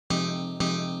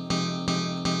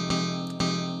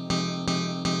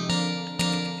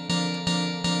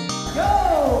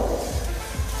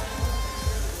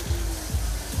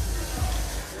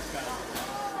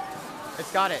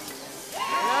got it.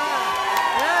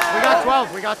 Yeah. We got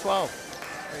 12. We got 12.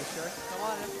 Are you sure? Come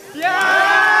on.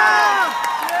 Yeah!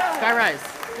 Skyrise.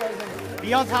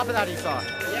 Be on top of that, Esau.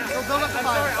 Yeah. So build up the I'm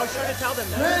fire. sorry. I was trying to tell them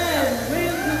that. Red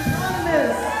wins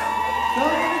autonomous.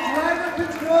 Dominant driver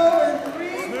control in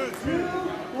 3, 2,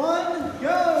 1,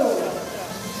 go.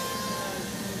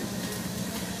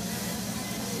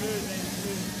 Smooth, baby,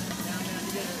 smooth. Down, down,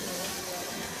 you get it.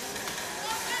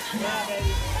 Yeah,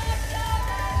 baby.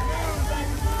 Smooth,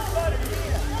 baby, smooth, buddy,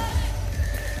 yeah.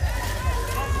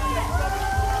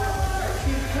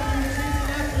 Keep coming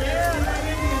chasing after it.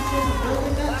 Keep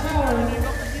building that tower.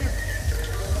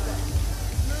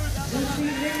 Blue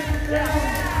team making the ground.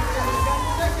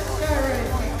 Second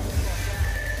Skyrise.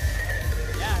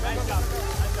 Yeah, nice job.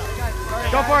 Nice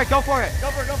job. Go for it. Go for it. Go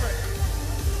for it, go for it.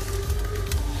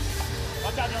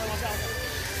 Watch out, Dylan, watch out.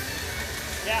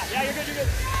 Yeah, yeah, you're good, you're good.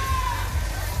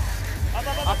 Up,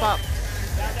 up, up, Up, up.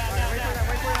 Down, down, down, down.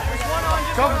 There's one on.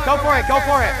 Just Go for it. Go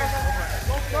for it.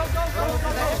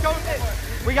 Go.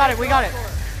 We got it. We got it.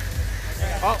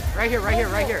 Oh, right here. Right here.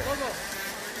 Right here.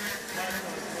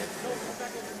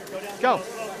 Go.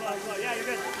 Slow. Yeah, you're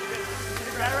good.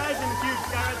 Skyrise and the cube.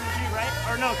 Skyrise and the cube, right?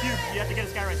 Or no, cube. You have to get a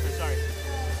Skyrise first, sorry.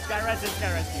 Skyrise and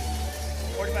Skyrise cube.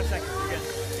 45 seconds, you're good.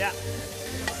 Yeah.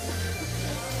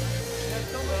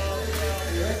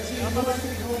 Red team must be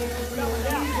holding on to the lead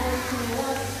going to the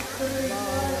last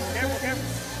 35 Careful, careful.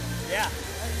 Yeah.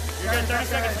 You're good, 30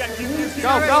 seconds. Got cube.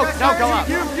 Go. Go. No, go up.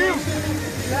 Cube.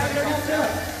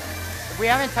 We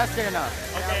haven't tested enough.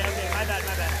 Okay, my bad.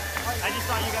 I just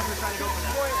thought you guys were trying to go for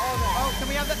that. Oh, can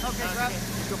we have that? Okay, grab.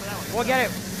 Let's go for that one. We'll get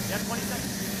it. You have 20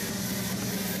 seconds.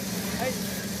 Hey.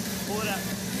 Pull it up.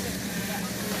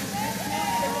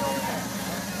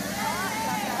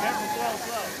 Careful, slow.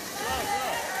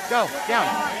 Go. Down.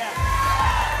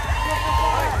 Yeah.